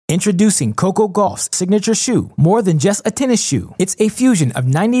Introducing Coco Gauff's signature shoe, more than just a tennis shoe. It's a fusion of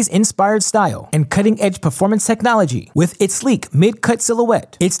 90s-inspired style and cutting-edge performance technology. With its sleek mid-cut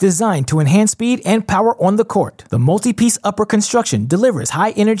silhouette, it's designed to enhance speed and power on the court. The multi-piece upper construction delivers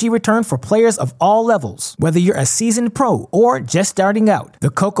high-energy return for players of all levels. Whether you're a seasoned pro or just starting out, the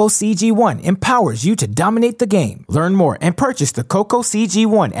Coco CG1 empowers you to dominate the game. Learn more and purchase the Coco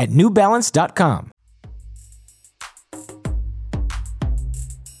CG1 at NewBalance.com.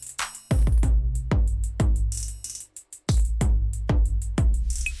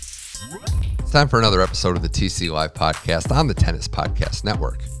 It's time for another episode of the TC Live podcast on the Tennis Podcast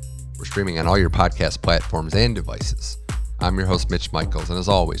Network. We're streaming on all your podcast platforms and devices. I'm your host, Mitch Michaels, and as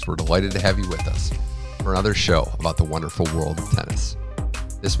always, we're delighted to have you with us for another show about the wonderful world of tennis.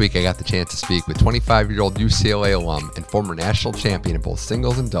 This week, I got the chance to speak with 25-year-old UCLA alum and former national champion in both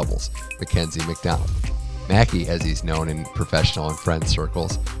singles and doubles, Mackenzie McDonald. Mackie, as he's known in professional and friend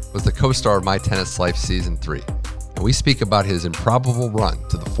circles, was the co-star of My Tennis Life Season 3. And we speak about his improbable run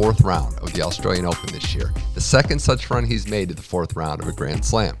to the fourth round of the Australian Open this year, the second such run he's made to the fourth round of a Grand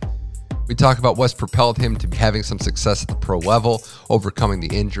Slam. We talk about what's propelled him to having some success at the pro level, overcoming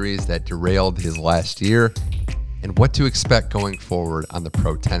the injuries that derailed his last year, and what to expect going forward on the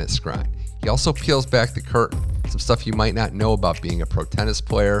pro tennis grind. He also peels back the curtain, some stuff you might not know about being a pro tennis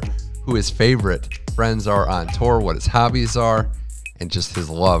player, who his favorite friends are on tour, what his hobbies are, and just his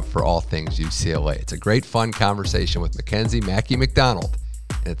love for all things UCLA. It's a great, fun conversation with Mackie McDonald,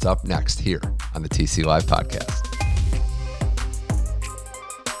 and it's up next here on the TC Live podcast.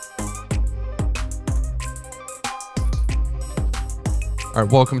 All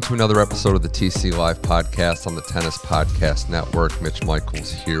right, welcome to another episode of the TC Live podcast on the Tennis Podcast Network. Mitch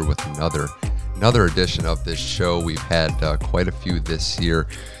Michaels here with another edition of this show. We've had quite a few this year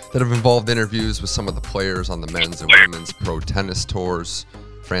that have involved interviews with some of the players on the men's and women's pro tennis tours.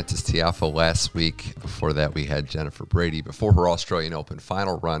 Frances Tiafoe last week. Before that, we had Jennifer Brady before her Australian Open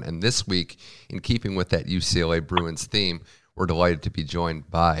final run. And this week, in keeping with that UCLA Bruins theme, we're delighted to be joined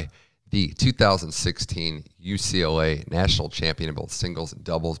by the 2016 UCLA national champion in both singles and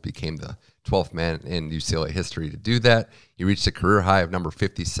doubles, became the 12th man in UCLA history to do that. He reached a career high of number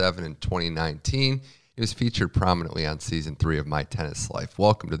 57 in 2019. He was featured prominently on Season 3 of My Tennis Life.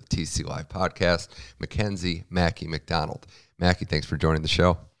 Welcome to the TC Live podcast, Mackie McDonald. Mackie, thanks for joining the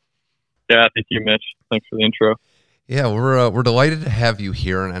show. Yeah, thank you, Mitch. Thanks for the intro. Yeah, we're delighted to have you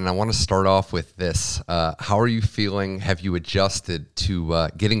here, and I want to start off with this. How are you feeling? Have you adjusted to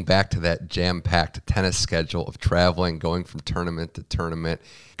getting back to that jam-packed tennis schedule of traveling, going from tournament to tournament,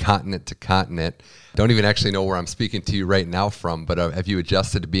 continent to continent? Don't even actually know where I'm speaking to you right now from, but have you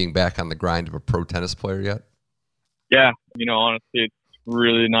adjusted to being back on the grind of a pro tennis player yet? Yeah, honestly, it's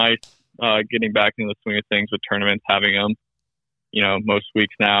really nice getting back into the swing of things with tournaments, having them, most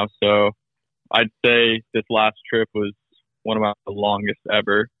weeks now. So I'd say this last trip was one of the longest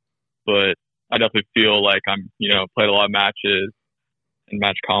ever, but I definitely feel like I'm, played a lot of matches and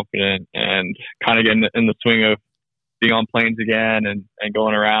match confident and kind of getting in the swing of being on planes again and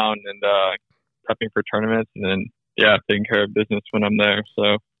going around and prepping for tournaments and then, taking care of business when I'm there.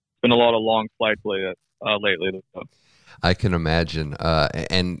 So it's been a lot of long flights lately. I can imagine.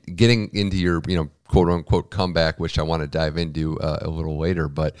 And getting into your, quote unquote comeback, which I want to dive into a little later,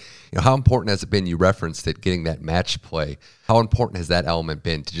 but how important has it been? You referenced it, getting that match play. How important has that element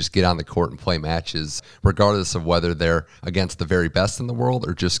been to just get on the court and play matches, regardless of whether they're against the very best in the world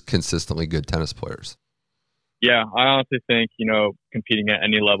or just consistently good tennis players? Yeah, I honestly think, competing at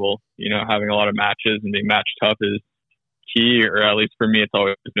any level, having a lot of matches and being match tough is key, or at least for me, it's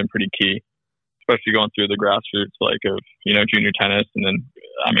always been pretty key, especially going through the grassroots, of junior tennis. And then,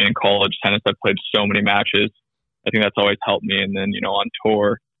 in college tennis, I've played so many matches. I think that's always helped me. And then, on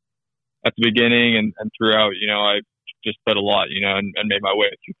tour at the beginning and throughout, I just played a lot, and made my way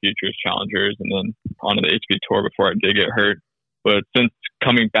through Futures, Challengers, and then onto the HB Tour before I did get hurt. But since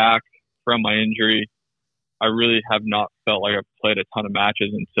coming back from my injury, I really have not felt like I've played a ton of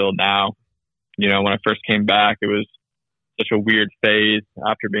matches until now. When I first came back, it was such a weird phase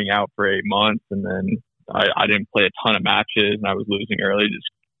after being out for 8 months. And then I didn't play a ton of matches and I was losing early just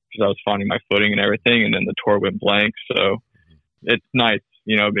because I was finding my footing and everything. And then the tour went blank. So it's nice,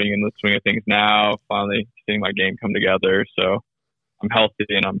 being in the swing of things now, finally seeing my game come together. So I'm healthy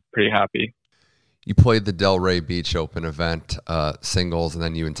and I'm pretty happy. You played the Delray Beach Open event, singles, and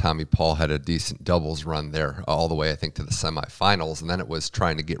then you and Tommy Paul had a decent doubles run there all the way, I think, to the semifinals. And then it was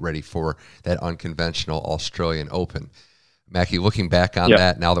trying to get ready for that unconventional Australian Open. Mackie, looking back on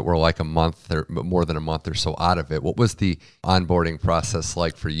that, now that we're like a month or more than a month or so out of it, what was the onboarding process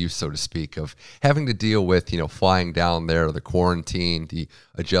like for you, so to speak, of having to deal with, flying down there, the quarantine, the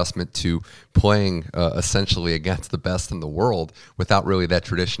adjustment to playing essentially against the best in the world without really that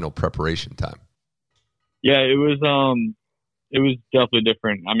traditional preparation time? Yeah, it was definitely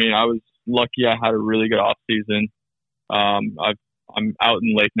different. I mean, I was lucky I had a really good off season. I'm out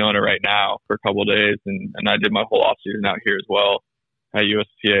in Lake Nona right now for a couple of days, and I did my whole off season out here as well at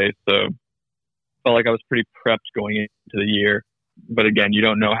USTA. So felt like I was pretty prepped going into the year. But again, you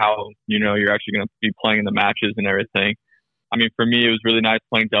don't know how, you're actually going to be playing in the matches and everything. I mean, for me, it was really nice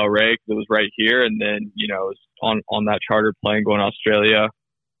playing Delray because it was right here. And then, it was on that charter plane going to Australia.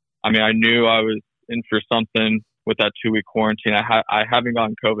 I mean, I knew I was in for something with that 2-week quarantine. I haven't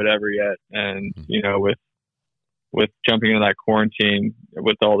gotten COVID ever yet. And, with jumping into that quarantine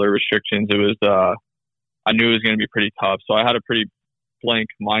with all the restrictions, it was, I knew it was going to be pretty tough. So I had a pretty blank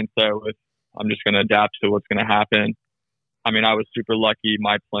mindset with, I'm just going to adapt to what's going to happen. I mean, I was super lucky.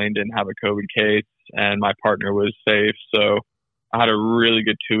 My plane didn't have a COVID case and my partner was safe. So I had a really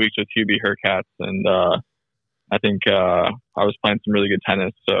good 2 weeks with UB Hurcats. And, I think, I was playing some really good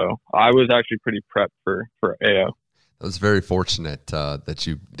tennis. So I was actually pretty prepped for AO. I was very fortunate that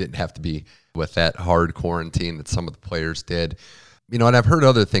you didn't have to be with that hard quarantine that some of the players did. And I've heard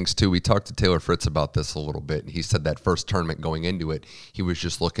other things too. We talked to Taylor Fritz about this a little bit, and he said that first tournament going into it, he was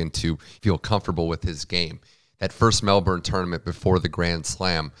just looking to feel comfortable with his game. That first Melbourne tournament before the Grand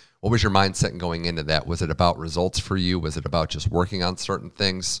Slam, what was your mindset going into that? Was it about results for you? Was it about just working on certain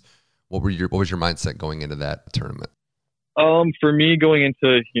things? What was your mindset going into that tournament? For me, going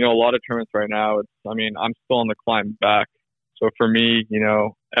into, a lot of tournaments right now, I'm still on the climb back. So for me,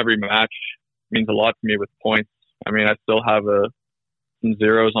 every match means a lot to me with points. I mean, I still have some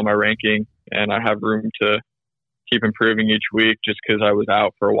zeros on my ranking, and I have room to keep improving each week just because I was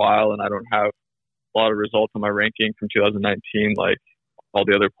out for a while and I don't have a lot of results on my ranking from 2019 like all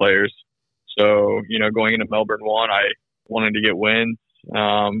the other players. So, going into Melbourne 1, I wanted to get wins.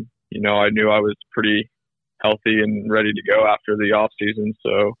 I knew I was pretty healthy and ready to go after the off season.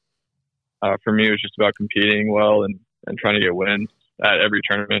 So for me, it was just about competing well and trying to get wins at every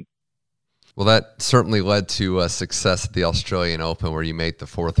tournament. Well, that certainly led to success at the Australian Open, where you made the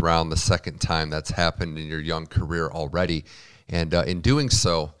fourth round, the second time that's happened in your young career already. And in doing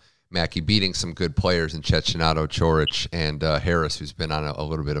so, Mackie, beating some good players in Cecchinato, Coric, and Harris, who's been on a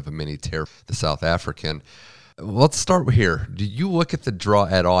little bit of a mini tear, the South African. Let's start here. Do you look at the draw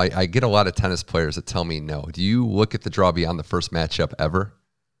at all? I get a lot of tennis players that tell me no. Do you look at the draw beyond the first matchup ever?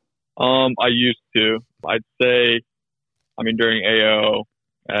 I used to. I'd say, during AO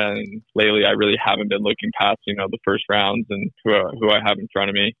and lately, I really haven't been looking past, the first rounds and who I have in front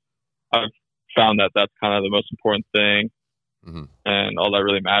of me. I've found that that's kind of the most important thing, and all that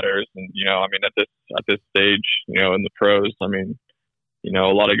really matters. And at this stage, in the pros,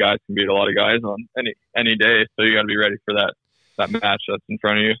 a lot of guys can beat a lot of guys on any day. So you got to be ready for that match that's in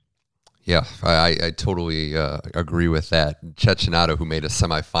front of you. Yeah, I totally agree with that. Cecchinato, who made a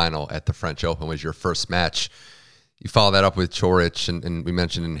semifinal at the French Open, was your first match. You follow that up with Coric, and we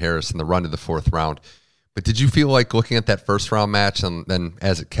mentioned in Harris in the run to the fourth round. But did you feel like looking at that first round match and then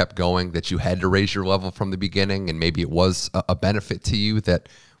as it kept going that you had to raise your level from the beginning, and maybe it was a benefit to you that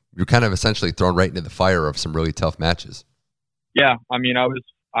you're kind of essentially thrown right into the fire of some really tough matches? Yeah, I was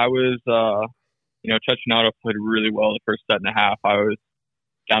Cecchinato played really well the first set and a half. I was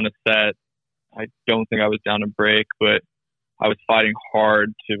down a set. I don't think I was down a break, but I was fighting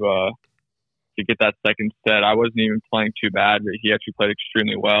hard to get that second set. I wasn't even playing too bad, but he actually played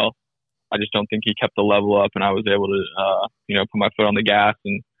extremely well. I just don't think he kept the level up, and I was able to, put my foot on the gas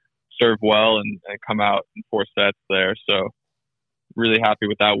and serve well and come out in 4 sets there. So really happy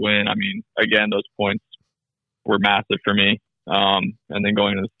with that win. Again, those points were massive for me. And then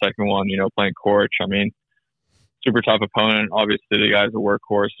going to the second one, playing Coric, super tough opponent. Obviously, the guy's a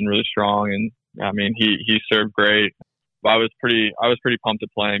workhorse and really strong, and he served great. But I was pretty pumped to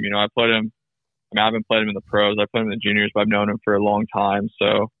play him. I played him. I haven't played him in the pros. I played him in the juniors, but I've known him for a long time,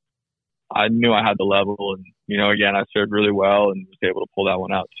 so I knew I had the level. And again, I served really well and was able to pull that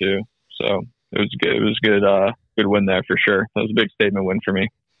one out too. So it was good. It was good win there for sure. That was a big statement win for me.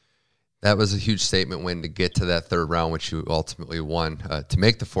 That was a huge statement win to get to that third round, which you ultimately won to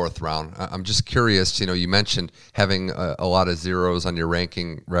make the fourth round. I'm just curious, you mentioned having a lot of zeros on your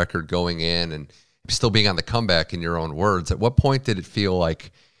ranking record going in and still being on the comeback in your own words. At what point did it feel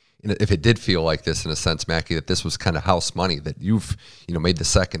like, if it did feel like this in a sense, Mackie, that this was kind of house money, that you've, made the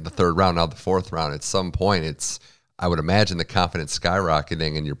second, the third round, now the fourth round? At some point, I would imagine the confidence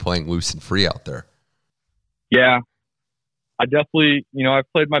skyrocketing and you're playing loose and free out there. Yeah. I definitely, I've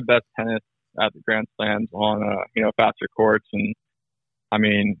played my best tennis at the Grand Slams on, faster courts. And I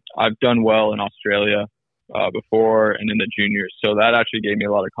mean, I've done well in Australia before and in the juniors. So that actually gave me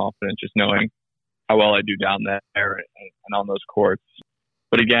a lot of confidence just knowing how well I do down there and on those courts.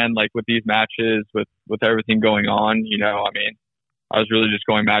 But again, like with these matches, with everything going on, I was really just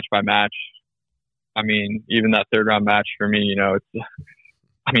going match by match. I mean, even that third round match for me,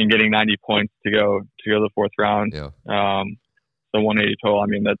 getting 90 points to go to the fourth round. Yeah. So 180 total. I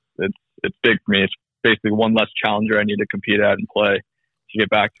mean, it's big for me. It's basically one less challenger I need to compete at and play to get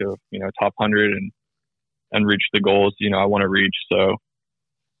back to, top 100 and reach the goals, I want to reach. So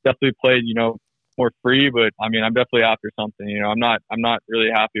definitely played, more free, but I mean, I'm definitely after something, I'm not really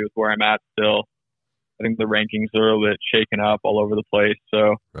happy with where I'm at still. I think the rankings are a little bit shaken up all over the place.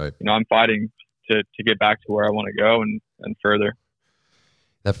 So, right. I'm fighting to get back to where I want to go and further.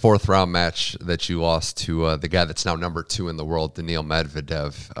 That fourth round match that you lost to the guy that's now number 2 in the world, Daniil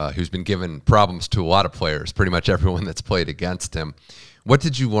Medvedev, who's been given problems to a lot of players, pretty much everyone that's played against him. What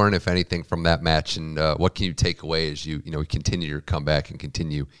did you learn, if anything, from that match, and what can you take away as you continue your comeback and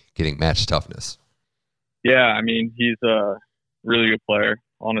continue getting match toughness? Yeah, I mean, he's a really good player.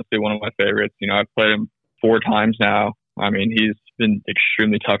 Honestly, one of my favorites. I've played him 4 times now. I mean, he's been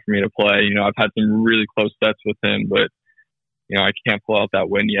extremely tough for me to play. I've had some really close sets with him, but I can't pull out that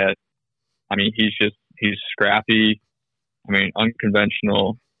win yet. I mean, he's scrappy. I mean,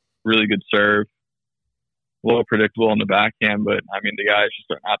 unconventional, really good serve, a little predictable on the backhand, but I mean, the guy is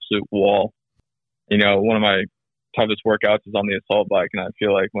just an absolute wall. One of my toughest workouts is on the assault bike, and I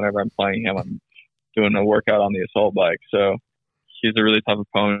feel like whenever I'm playing him, I'm doing a workout on the assault bike. So he's a really tough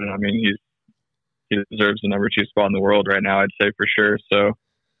opponent. I mean, he deserves the number 2 spot in the world right now, I'd say for sure. So,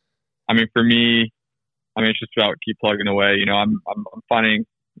 I mean, for me, it's just about keep plugging away. I'm finding,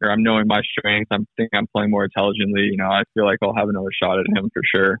 or I'm knowing my strengths. I'm thinking I'm playing more intelligently. I feel like I'll have another shot at him for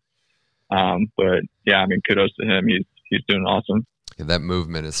sure. But yeah, I mean, kudos to him. He's doing awesome. Yeah, that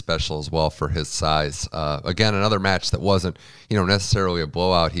movement is special as well for his size. Again, another match that wasn't, necessarily a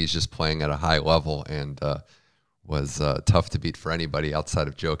blowout. He's just playing at a high level and was tough to beat for anybody outside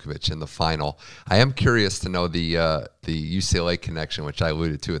of Djokovic in the final. I am curious to know the UCLA connection, which I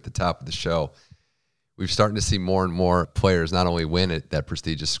alluded to at the top of the show. We're starting to see more and more players not only win at that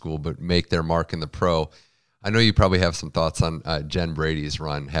prestigious school, but make their mark in the pro. I know you probably have some thoughts on Jen Brady's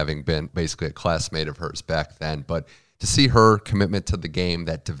run, having been basically a classmate of hers back then. But to see her commitment to the game,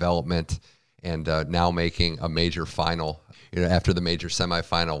 that development, and now making a major final, after the major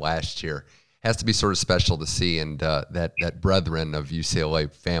semifinal last year, has to be sort of special to see. And that brethren of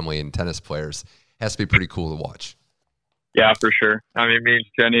UCLA family and tennis players has to be pretty cool to watch. Yeah, for sure. I mean, me and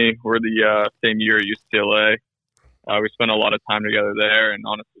Jenny were the same year at UCLA. We spent a lot of time together there, and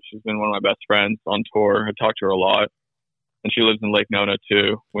honestly, she's been one of my best friends on tour. I talk to her a lot, and she lives in Lake Nona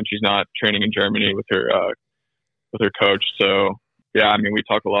too when she's not training in Germany with her coach. So yeah, I mean, we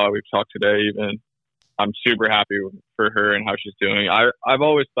talk a lot. We've talked today even. I'm super happy for her and how she's doing. I've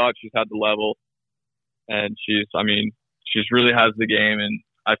always thought she's had the level, and she's really has the game, and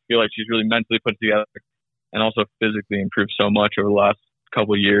I feel like she's really mentally put together and also physically improved so much over the last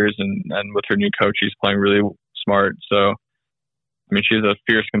couple of years. And with her new coach, she's playing really smart. So, I mean, she's a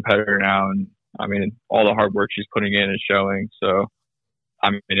fierce competitor now. And I mean, all the hard work she's putting in is showing. So,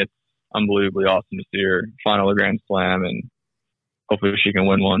 I mean, it's unbelievably awesome to see her final a Grand Slam, and hopefully she can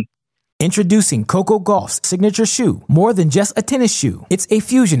win one. Introducing Coco Gauff's signature shoe, more than just a tennis shoe. It's a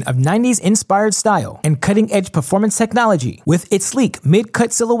fusion of 90s inspired style and cutting-edge performance technology with its sleek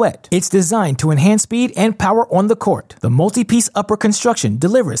mid-cut silhouette. It's designed to enhance speed and power on the court. The multi-piece upper construction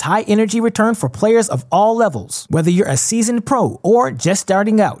delivers high energy return for players of all levels. Whether you're a seasoned pro or just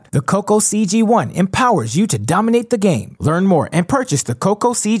starting out, the Coco CG1 empowers you to dominate the game. Learn more and purchase the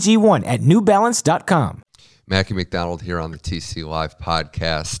Coco CG1 at newbalance.com. Mackie McDonald here on the TC Live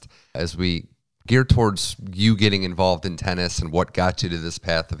podcast. As we gear towards you getting involved in tennis and what got you to this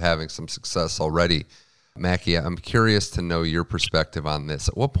path of having some success already, Mackie, I'm curious to know your perspective on this.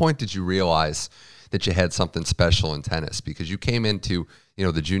 At what point did you realize that you had something special in tennis? Because you came into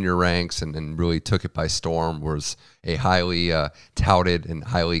the junior ranks and really took it by storm, was a highly touted and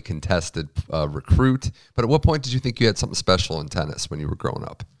highly contested recruit. But at what point did you think you had something special in tennis when you were growing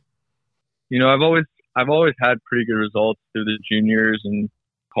up? I've always had pretty good results through the juniors and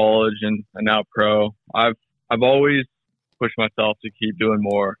college and now pro. I've always pushed myself to keep doing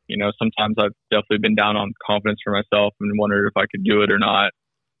more. Sometimes I've definitely been down on confidence for myself and wondered if I could do it or not.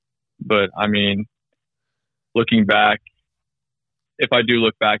 But I mean, looking back, if I do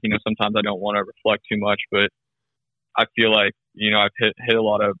look back, sometimes I don't want to reflect too much, but I feel like, I've hit a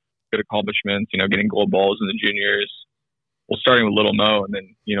lot of good accomplishments, getting gold balls in the juniors, starting with Little Mo, and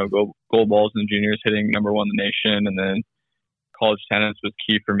then, gold balls in the juniors, hitting number one in the nation, and then college tennis was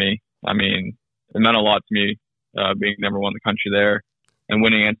key for me. I mean, it meant a lot to me being number one in the country there, and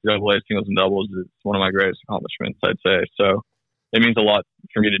winning NCAA singles and doubles is one of my greatest accomplishments, I'd say. So it means a lot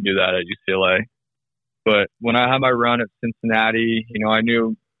for me to do that at UCLA. But when I had my run at Cincinnati, I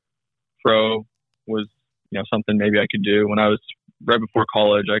knew pro was, something maybe I could do. When I was right before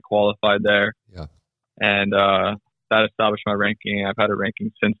college, I qualified there. Yeah. And that established my ranking. I've had a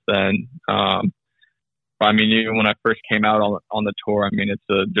ranking since then. But I mean, even when I first came out on the tour, I mean, it's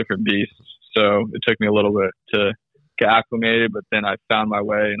a different beast. So it took me a little bit to get acclimated, but then I found my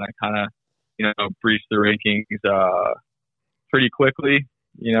way and I kind of, breached the rankings pretty quickly,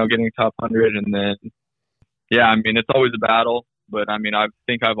 getting top 100. And then, yeah, I mean, it's always a battle, but I mean, I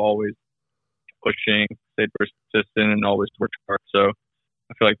think I've always pushing, stayed persistent, and always worked hard. So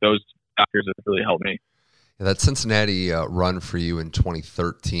I feel like those factors have really helped me. Yeah, that Cincinnati run for you in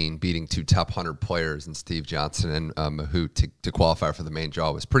 2013, beating two top 100 players in Steve Johnson and Mahut to qualify for the main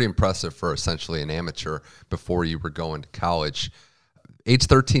draw was pretty impressive for essentially an amateur before you were going to college. Age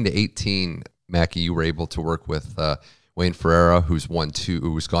 13 to 18, Mackie, you were able to work with Wayne Ferreira, who's gone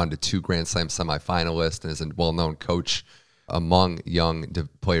to two Grand Slam semifinalists and is a well-known coach among young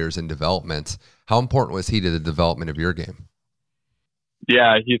players in development. How important was he to the development of your game?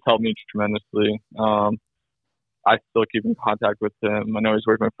 Yeah, he's helped me tremendously. I still keep in contact with him. I know he's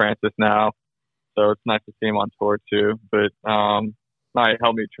working with Francis now, so it's nice to see him on tour too. But he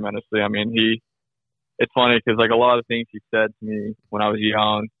helped me tremendously. I mean, it's funny because like a lot of the things he said to me when I was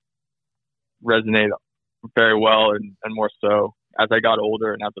young resonate very well, and more so as I got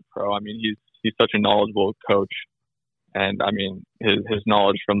older and as a pro. I mean, he's such a knowledgeable coach, and I mean his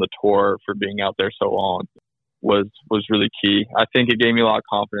knowledge from the tour for being out there so long was really key. I think it gave me a lot of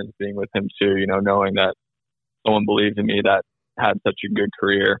confidence being with him too. Knowing that someone believed in me that had such a good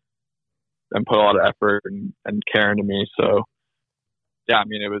career and put a lot of effort and care into me. So yeah, I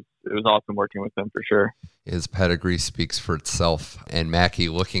mean, it was awesome working with him for sure. His pedigree speaks for itself. And Mackie,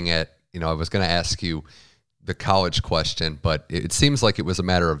 looking at, I was going to ask you the college question, but it seems like it was a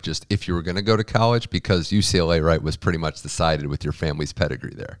matter of just if you were going to go to college, because UCLA, right, was pretty much decided with your family's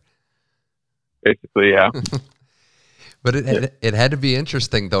pedigree there. Basically, yeah. But it had to be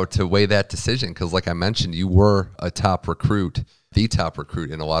interesting, though, to weigh that decision because, like I mentioned, you were the top recruit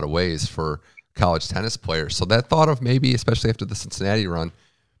in a lot of ways for college tennis players. So that thought of maybe, especially after the Cincinnati run,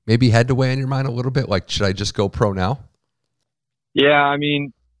 maybe had to weigh in your mind a little bit, like, should I just go pro now? Yeah, I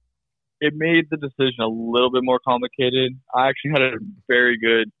mean, it made the decision a little bit more complicated. I actually had a very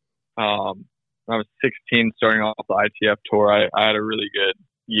good, when I was 16 starting off the ITF tour, I had a really good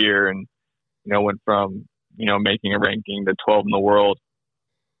year and, went from making a ranking to 12 in the world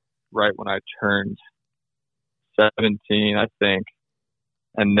right when I turned 17, I think.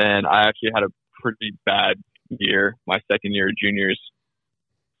 And then I actually had a pretty bad year, my second year of juniors.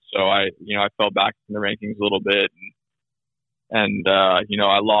 So I fell back in the rankings a little bit. And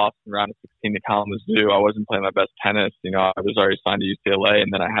I lost in round of 16 to Kalamazoo. I wasn't playing my best tennis. I was already signed to UCLA,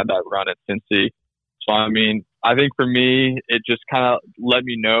 and then I had that run at Cincy. So, I mean, I think for me, it just kind of let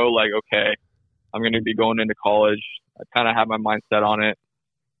me know, like, okay, I'm going to be going into college. I kind of have my mind set on it,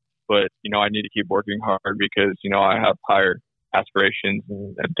 but, I need to keep working hard because, I have higher aspirations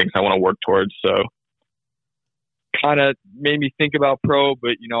and things I want to work towards. So kind of made me think about pro,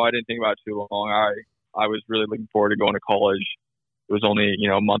 but, I didn't think about it too long. I was really looking forward to going to college. It was only,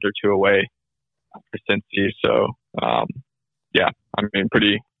 a month or two away for Cincy. So, yeah, I mean,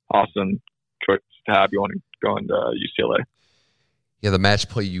 pretty awesome choice to have going to UCLA. Yeah, the match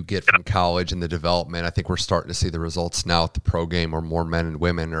play you get from college and the development, I think we're starting to see the results now at the pro game where more men and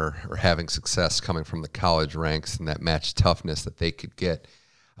women are having success coming from the college ranks and that match toughness that they could get.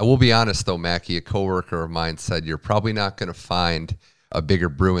 I will be honest, though, Mackie, a coworker of mine said you're probably not going to find a bigger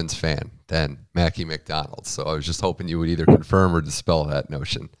Bruins fan than Mackie McDonald. So I was just hoping you would either confirm or dispel that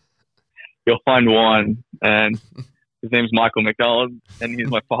notion. You'll find one, and his name's Michael McDonald, and he's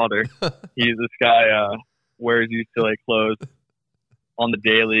my father. He's this guy, wears UCLA clothes on the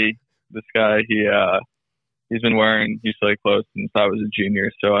daily. This guy, he's been wearing UCLA clothes since I was a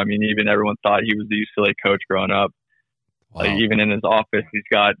junior. So, I mean, even everyone thought he was the UCLA coach growing up. Wow. Like, even in his office, he's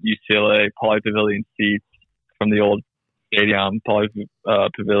got UCLA Poly Pavilion seats from the old stadium, Poly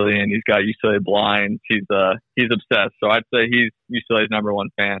Pavilion. He's got UCLA blinds. He's obsessed. So I'd say he's UCLA's number one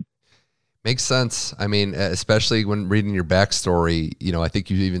fan. Makes sense. I mean, especially when reading your backstory, I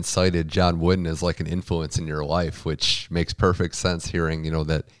think you even cited John Wooden as like an influence in your life, which makes perfect sense hearing,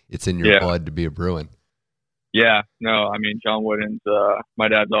 that it's in your blood to be a Bruin. Yeah, no, I mean, John Wooden's, my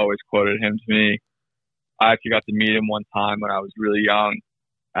dad's always quoted him to me. I actually got to meet him one time when I was really young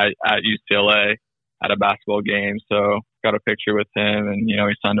at UCLA at a basketball game. So got a picture with him, and he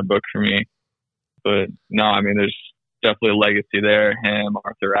signed a book for me. But no, I mean, there's definitely a legacy there. Him,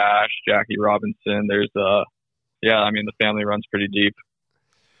 Arthur Ashe, Jackie Robinson. There's I mean, the family runs pretty deep.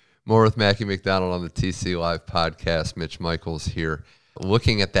 More with Mackie McDonald on the TC Live podcast. Mitch Michaels here.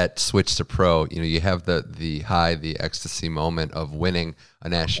 Looking at that switch to pro, you have the high, the ecstasy moment of winning a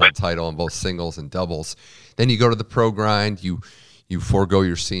national title in both singles and doubles. Then you go to the pro grind. You forego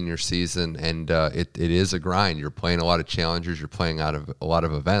your senior season, and it is a grind. You're playing a lot of challengers. You're playing out of a lot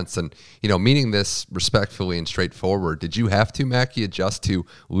of events, and meaning this respectfully and straightforward. Did you have to, Mackie, adjust to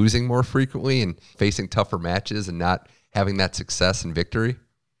losing more frequently and facing tougher matches and not having that success and victory?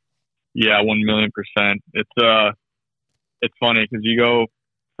 Yeah, 1,000,000%. It's funny because you go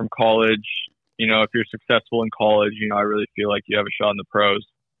from college, if you're successful in college, I really feel like you have a shot in the pros.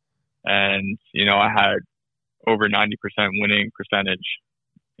 And, I had over 90% winning percentage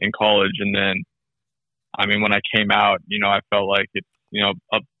in college. And then, I mean, when I came out, I felt like it's,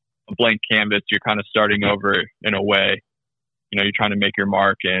 a blank canvas. You're kind of starting over in a way. You're trying to make your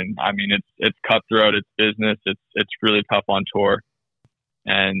mark. And, I mean, it's cutthroat. It's business. It's really tough on tour.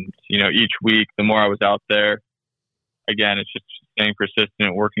 And, each week, the more I was out there, again, it's just staying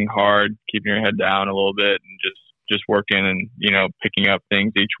persistent, working hard, keeping your head down a little bit, and just working and, picking up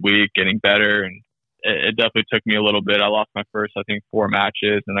things each week, getting better. And it definitely took me a little bit. I lost my first, I think, 4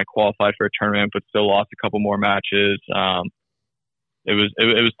 matches, and I qualified for a tournament, but still lost a couple more matches. It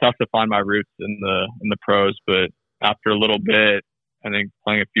was tough to find my roots in the pros, but after a little bit, I think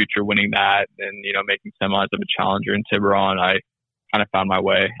playing a future, winning that, and, making semis of a challenger in Tiburon, I kind of found my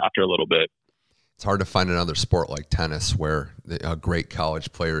way after a little bit. It's hard to find another sport like tennis where a great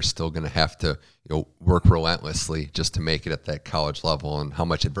college player is still going to have to work relentlessly just to make it at that college level, and how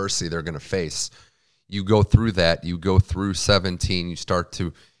much adversity they're going to face. You go through that. You go through 17. You start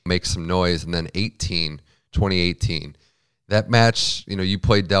to make some noise, and then 2018. That match, you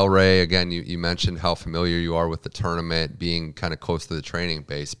played Del Rey. Again, you mentioned how familiar you are with the tournament, being kind of close to the training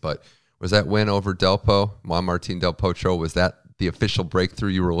base. But was that win over Juan Martín Del Potro, was that the official breakthrough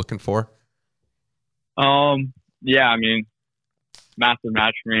you were looking for? Yeah, I mean, massive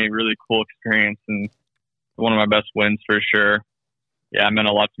match for me, really cool experience, and one of my best wins for sure. Yeah, it meant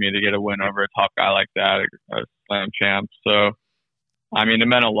a lot to me to get a win over a top guy like that, a slam champ. So, I mean, it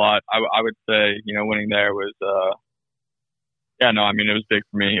meant a lot. I would say, winning there was, it was big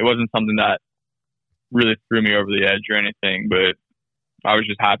for me. It wasn't something that really threw me over the edge or anything, but I was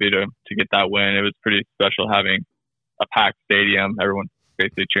just happy to get that win. It was pretty special having a packed stadium, everyone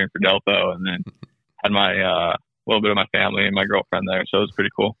basically cheering for Delpo, and then had my little bit of my family and my girlfriend there, so it was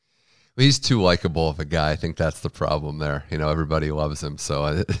pretty cool. He's too likable of a guy. I think that's the problem there. Everybody loves him,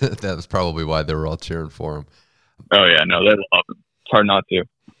 so that was probably why they were all cheering for him. Oh yeah, no, they love him. It's hard not to.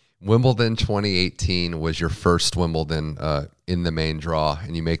 Wimbledon 2018 was your first Wimbledon in the main draw,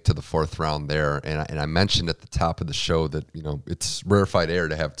 and you make to the 4th round there. And I mentioned at the top of the show that it's rarefied air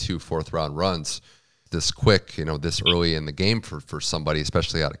to have 2 4th-round runs this quick, this early in the game for somebody,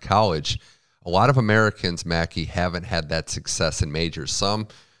 especially out of college. A lot of Americans, Mackie, haven't had that success in majors. Some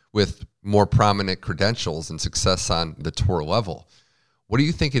with more prominent credentials and success on the tour level. What do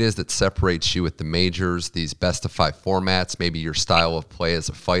you think it is that separates you at the majors, these best-of-5 formats, maybe your style of play as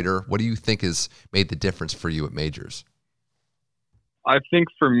a fighter? What do you think has made the difference for you at majors? I think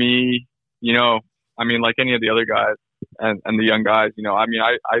for me, like any of the other guys and the young guys,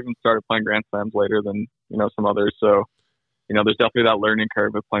 I even started playing Grand Slams later than, some others. So, there's definitely that learning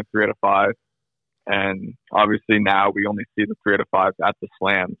curve of playing 3 out of 5. And obviously now we only see the 3 out of 5s at the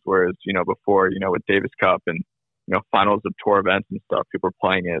slams, whereas, before, with Davis Cup and, finals of tour events and stuff, people were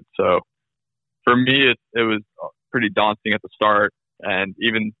playing it. So for me, it was pretty daunting at the start. And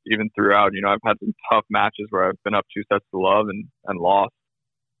even throughout, I've had some tough matches where I've been up 2 sets to love and lost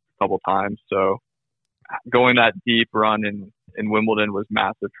a couple times. So going that deep run in Wimbledon was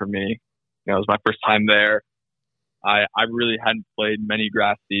massive for me. It was my first time there. I really hadn't played many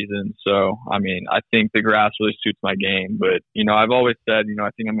grass seasons. So, I think the grass really suits my game. But, I've always said, I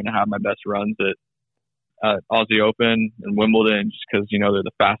think I'm going to have my best runs at Aussie Open and Wimbledon just because, they're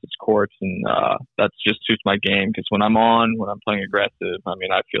the fastest courts. And that just suits my game because when I'm playing aggressive,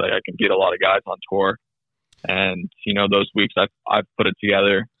 I feel like I can beat a lot of guys on tour. And, those weeks I've put it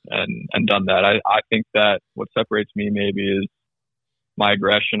together and done that. I think that what separates me maybe is my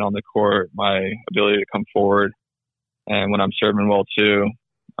aggression on the court, my ability to come forward. And when I'm serving well too,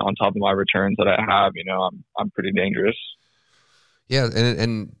 on top of my returns that I have, I'm pretty dangerous. Yeah,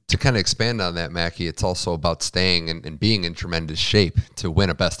 and to kind of expand on that, Mackie, it's also about staying and being in tremendous shape to win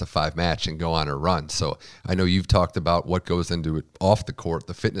a best-of-5 match and go on a run. So I know you've talked about what goes into it off the court,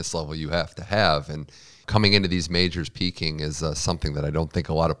 the fitness level you have to have, and coming into these majors peaking is something that I don't think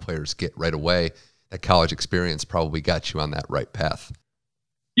a lot of players get right away. That college experience probably got you on that right path.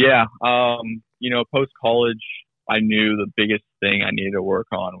 Yeah, post-college, I knew the biggest thing I needed to work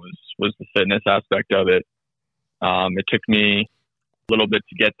on was the fitness aspect of it. It took me little bit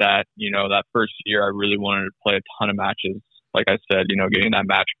to get that. That first year I really wanted to play a ton of matches, like I said, getting that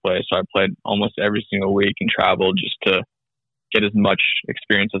match play. So I played almost every single week and traveled just to get as much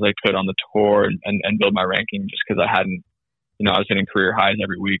experience as I could on the tour and build my ranking, just because I hadn't, I was hitting career highs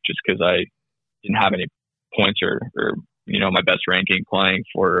every week just because I didn't have any points or my best ranking playing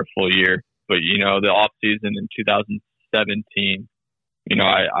for a full year. But the off season in 2017,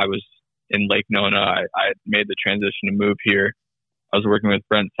 I was in Lake Nona. I had made the transition to move here. I was working with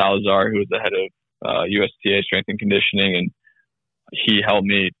Brent Salazar, who was the head of USTA Strength and Conditioning, and he helped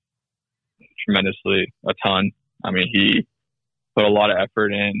me tremendously, a ton. I mean, he put a lot of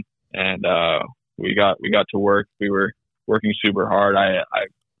effort in, and we got to work. We were working super hard. I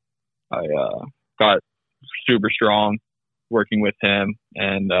got super strong working with him,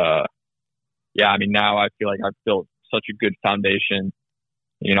 and now I feel like I've built such a good foundation.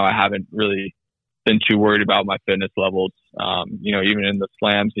 I haven't really been too worried about my fitness levels. Even in the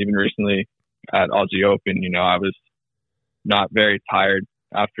slams, even recently at Aussie Open, I was not very tired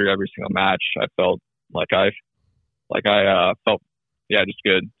after every single match. I felt felt just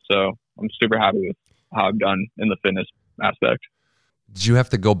good. So I'm super happy with how I've done in the fitness aspect. Did you have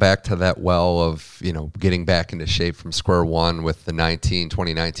to go back to that well of, getting back into shape from square one with the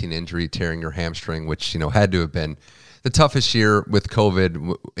 2019 injury, tearing your hamstring, which, had to have been the toughest year with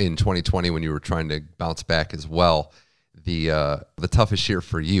COVID in 2020 when you were trying to bounce back as well? The toughest year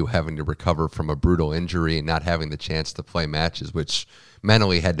for you, having to recover from a brutal injury and not having the chance to play matches, which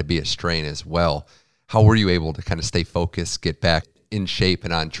mentally had to be a strain as well. How were you able to kind of stay focused, get back in shape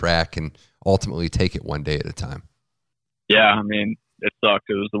and on track, and ultimately take it one day at a time? Yeah, I mean, it sucked.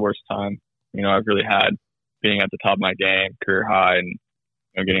 It was the worst time, I've really had, being at the top of my game, career high,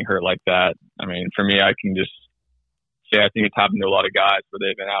 and getting hurt like that. I mean, for me, I can just say I think it's happened to a lot of guys where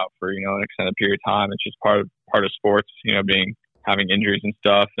they've been out for an extended period of time. It's just part of sports, having injuries and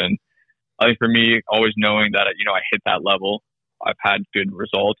stuff. And I think for me, always knowing that I hit that level, I've had good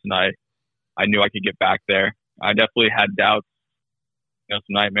results, and I knew I could get back there. I definitely had doubts, some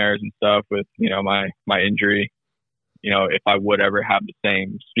nightmares and stuff with my injury. If I would ever have the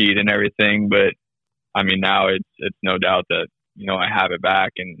same speed and everything, but I mean, now it's no doubt that, I have it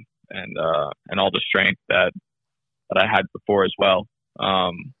back and all the strength that I had before as well.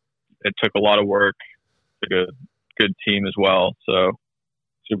 It took a lot of work, took a good team as well. So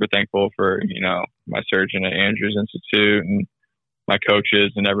super thankful for, my surgeon at Andrews Institute and my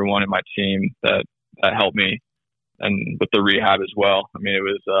coaches and everyone in my team that helped me, and with the rehab as well. I mean, it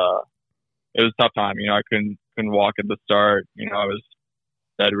was a tough time. I couldn't walk at the start. I was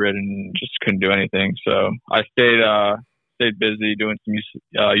bedridden, just couldn't do anything. So I stayed busy doing some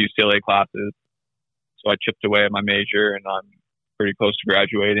UCLA classes. So I chipped away at my major, and I'm pretty close to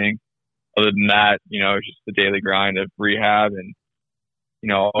graduating. Other than that, it's just the daily grind of rehab and,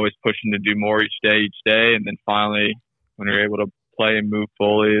 always pushing to do more each day. And then finally, when you're able to play and move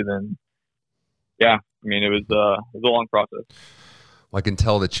fully, then yeah, I mean, it was a long process. Well, I can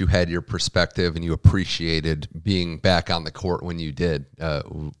tell that you had your perspective and you appreciated being back on the court when you did.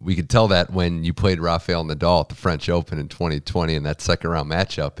 We could tell that when you played Rafael Nadal at the French Open in 2020 in that second round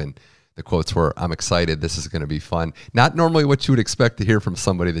matchup. And the quotes were, "I'm excited. This is going to be fun." Not normally what you would expect to hear from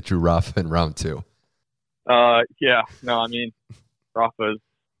somebody that drew Rafa in round two. Yeah. No, I mean, Rafa's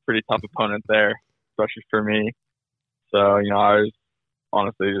a pretty tough opponent there, especially for me. So, I was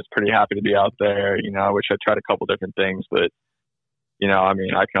honestly just pretty happy to be out there. I wish I tried a couple different things, but, I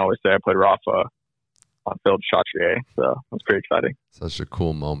mean, I can always say I played Rafa on Phil Chatrier, so it was pretty exciting. Such a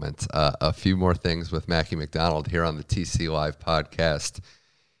cool moment. A few more things with Mackie McDonald here on the TC Live podcast.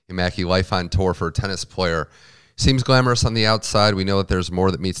 Mackie, life on tour for a tennis player seems glamorous on the outside. We know that there's more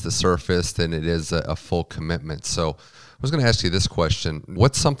that meets the surface than it is a full commitment. So I was going to ask you this question.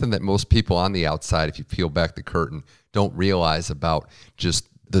 What's something that most people on the outside, if you peel back the curtain, don't realize about just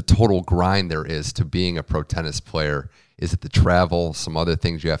the total grind there is to being a pro tennis player? Is it the travel, some other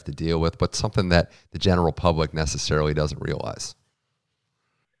things you have to deal with, but something that the general public necessarily doesn't realize?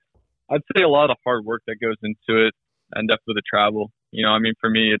 I'd say a lot of the hard work that goes into it, and definitely the travel. I mean, for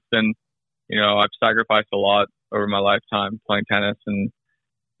me, it's been, I've sacrificed a lot over my lifetime playing tennis, and,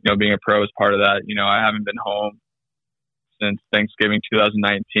 being a pro is part of that. I haven't been home since Thanksgiving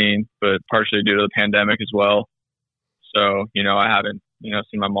 2019, but partially due to the pandemic as well. So, I haven't,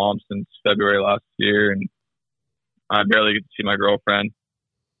 seen my mom since February last year, and I barely get to see my girlfriend.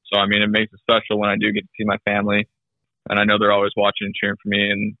 So, it makes it special when I do get to see my family. And I know they're always watching and cheering for me,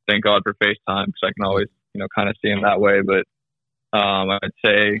 and thank God for FaceTime because I can always, kind of see them that way. But I'd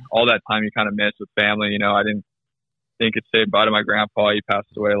say all that time you kind of miss with family. I didn't think I'd say bye to my grandpa. He passed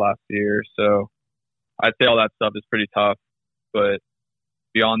away last year. So I'd say all that stuff is pretty tough. But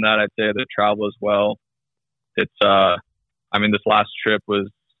beyond that, I'd say the travel as well. It's, this last trip was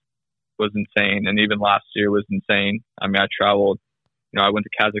insane. And even last year was insane. I traveled, I went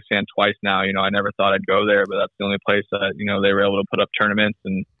to Kazakhstan twice now. I never thought I'd go there, but that's the only place that, they were able to put up tournaments.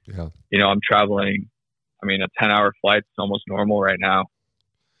 And, I'm traveling, a 10-hour flight's almost normal right now.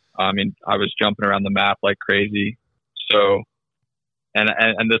 I was jumping around the map like crazy. So, and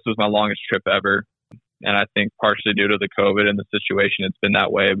this was my longest trip ever. And I think partially due to the COVID and the situation, it's been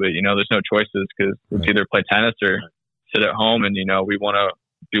that way. But, there's no choices because it's either play tennis or sit at home. And, we want to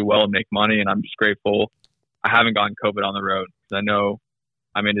do well and make money. And I'm just grateful I haven't gotten COVID on the road. Because I know,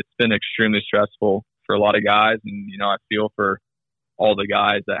 it's been extremely stressful for a lot of guys. And, I feel for all the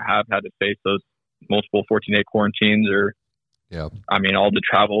guys that have had to face those multiple 14-day quarantines or, all the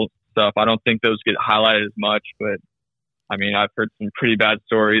travel stuff. I don't think those get highlighted as much, but I've heard some pretty bad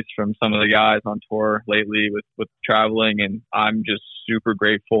stories from some of the guys on tour lately with traveling, and I'm just super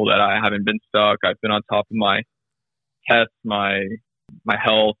grateful that I haven't been stuck. I've been on top of my tests, my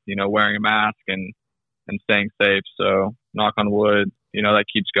health, wearing a mask and staying safe. So knock on wood, that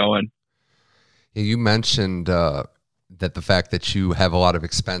keeps going. You mentioned that the fact that you have a lot of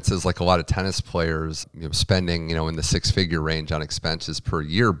expenses, like a lot of tennis players, spending, in the six-figure range on expenses per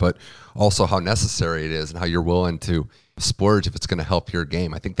year, but also how necessary it is and how you're willing to splurge if it's going to help your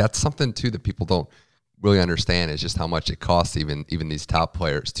game. I think that's something too that people don't really understand, is just how much it costs even these top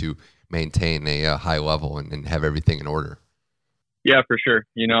players to maintain a high level and have everything in order. Yeah, for sure.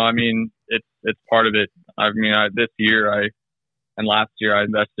 It's part of it. This year and last year I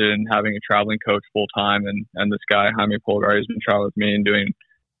invested in having a traveling coach full time, and this guy Jaime Polgar has been traveling with me and doing an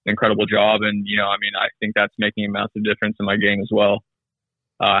incredible job. And I think that's making a massive difference in my game as well.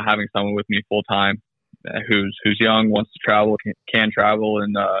 Having someone with me full time who's young, wants to travel, can travel,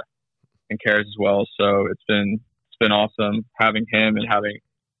 and cares as well. So it's been awesome having him and having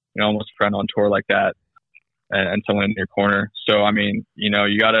almost a friend on tour like that, and someone in your corner. So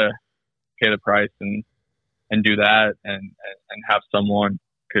you got to pay the price and do that and have someone,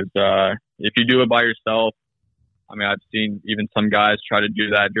 because if you do it by yourself, I've seen even some guys try to do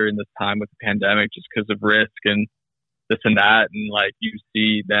that during this time with the pandemic just because of risk and this and that, and you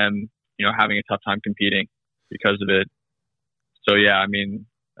see them having a tough time competing because of it. So yeah, and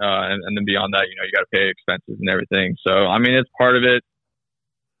then beyond that, you got to pay expenses and everything. So it's part of it.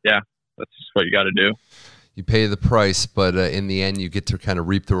 Yeah, that's just what you got to do. You pay the price, but in the end, you get to kind of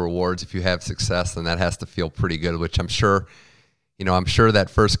reap the rewards. If you have success, then that has to feel pretty good, which I'm sure that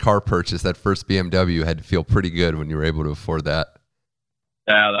first car purchase, that first BMW, had to feel pretty good when you were able to afford that.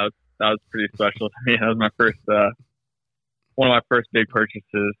 Yeah, that was pretty special to me. That was my first, one of my first big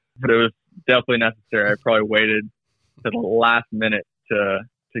purchases, but it was definitely necessary. I probably waited to the last minute to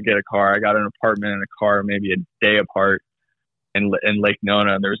get a car. I got an apartment and a car maybe a day apart in Lake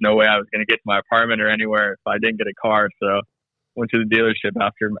Nona, and there was no way I was going to get to my apartment or anywhere if I didn't get a car. So went to the dealership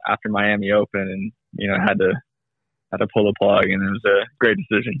after Miami Open, and had to pull the plug, and it was a great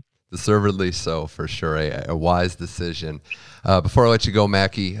decision. Deservedly so, for sure. A wise decision. Before I let you go,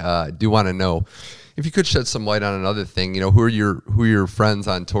 Mackie, I do want to know if you could shed some light on another thing. Who are your friends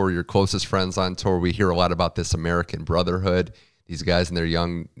on tour, your closest friends on tour? We hear a lot about this American brotherhood. These guys in their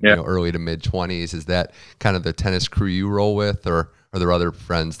young, early to mid 20s. Is that kind of the tennis crew you roll with, or are there other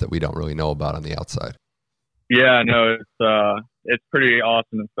friends that we don't really know about on the outside? Yeah, no, it's pretty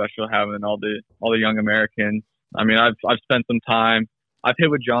awesome and special having all the young Americans. I've spent some time. I've hit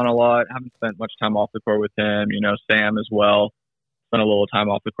with John a lot. Haven't spent much time off the court with him. Sam as well. Spent a little time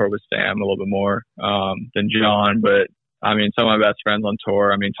off the court with Sam, a little bit more than John. But some of my best friends on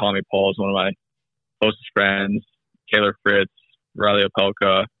tour. Tommy Paul is one of my closest friends. Taylor Fritz, Riley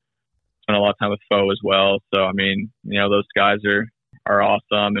Opelka. Spent a lot of time with Foe as well. So those guys are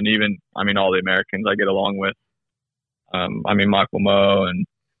awesome, and even all the Americans I get along with. Michael Moe and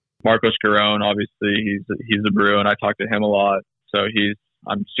Marcos Giron. Obviously, he's a Brew, and I talk to him a lot. So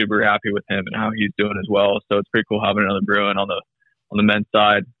I'm super happy with him and how he's doing as well. So it's pretty cool having another Bruin on the men's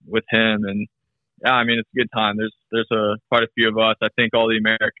side with him. And yeah, it's a good time. There's quite a few of us. I think all the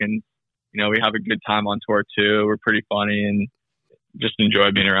Americans, we have a good time on tour too. We're pretty funny and just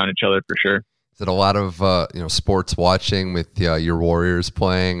enjoy being around each other for sure. Is it a lot of sports watching with your Warriors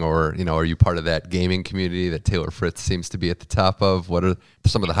playing, or are you part of that gaming community that Taylor Fritz seems to be at the top of? What are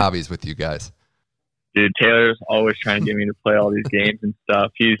some of the hobbies with you guys? Dude, Taylor's always trying to get me to play all these games and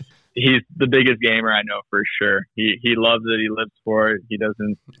stuff. He's the biggest gamer I know for sure. He loves it. He lives for it. He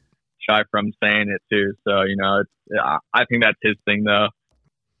doesn't shy from saying it too. So I think that's his thing though.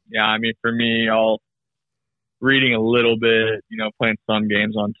 Yeah, I mean for me, reading a little bit, playing some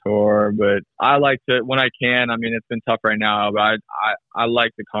games on tour, but I like to, when I can, I mean, it's been tough right now, but I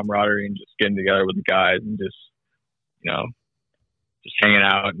like the camaraderie and just getting together with the guys and just hanging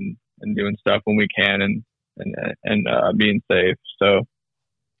out and doing stuff when we can and being safe. So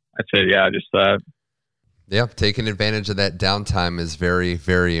I'd say, yeah, just that. Yeah, taking advantage of that downtime is very,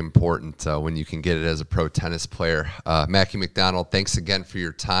 very important when you can get it as a pro tennis player. Mackie McDonald, thanks again for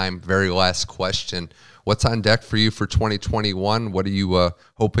your time. Very last question. What's on deck for you for 2021? What are you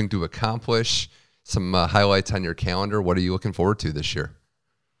hoping to accomplish? Some highlights on your calendar. What are you looking forward to this year?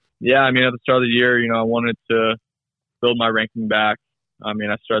 Yeah, I mean, at the start of the year, I wanted to build my ranking back. I mean,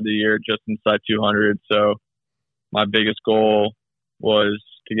 I started the year just inside 200, so my biggest goal was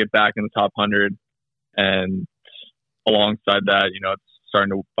to get back in the top 100. And alongside that, it's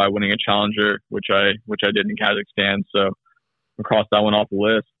starting by winning a challenger, which I did in Kazakhstan. So I'll cross that one off the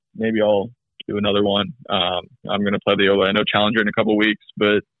list. Maybe I'll do another one. I'm going to play the Orlando Challenger in a couple of weeks,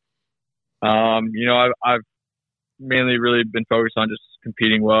 but I've mainly really been focused on just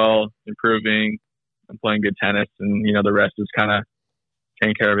competing well, improving, and playing good tennis, and the rest is kind of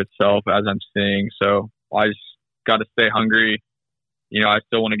taking care of itself as I'm seeing. So I just got to stay hungry. I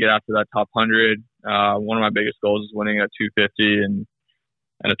still want to get after that top 100. One of my biggest goals is winning a 250 and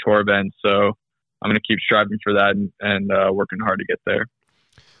a tour event. So I'm going to keep striving for that and working hard to get there.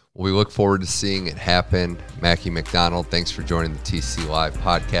 Well, we look forward to seeing it happen. Mackie McDonald, thanks for joining the TC Live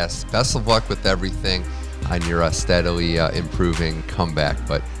podcast. Best of luck with everything on your steadily improving comeback.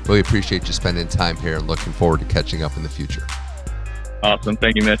 But really appreciate you spending time here and looking forward to catching up in the future. Awesome.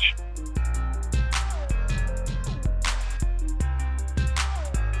 Thank you, Mitch.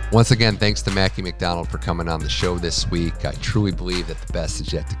 Once again, thanks to Mackie McDonald for coming on the show this week. I truly believe that the best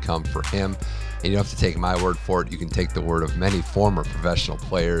is yet to come for him. And you don't have to take my word for it. You can take the word of many former professional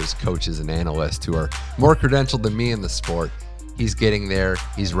players, coaches, and analysts who are more credentialed than me in the sport. He's getting there.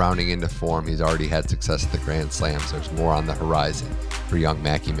 He's rounding into form. He's already had success at the Grand Slams. There's more on the horizon for young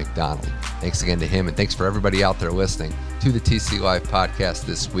Mackie McDonald. Thanks again to him, and thanks for everybody out there listening to the TC Live podcast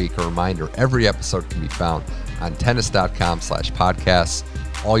this week. A reminder, every episode can be found on tennis.com/podcasts.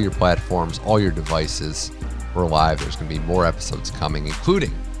 All your platforms, all your devices. We're live. There's going to be more episodes coming,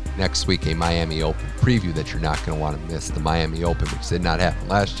 including next week a Miami Open preview that you're not going to want to miss. The Miami Open, which did not happen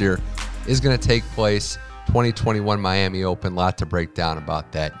last year, is going to take place. 2021 Miami Open, lot to break down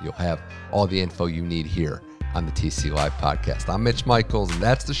about that. You'll have all the info you need here on the TC Live podcast. I'm Mitch Michaels, and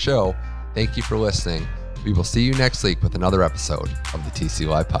that's the show. Thank you for listening. We will see you next week with another episode of the TC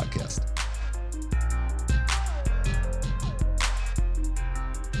Live podcast.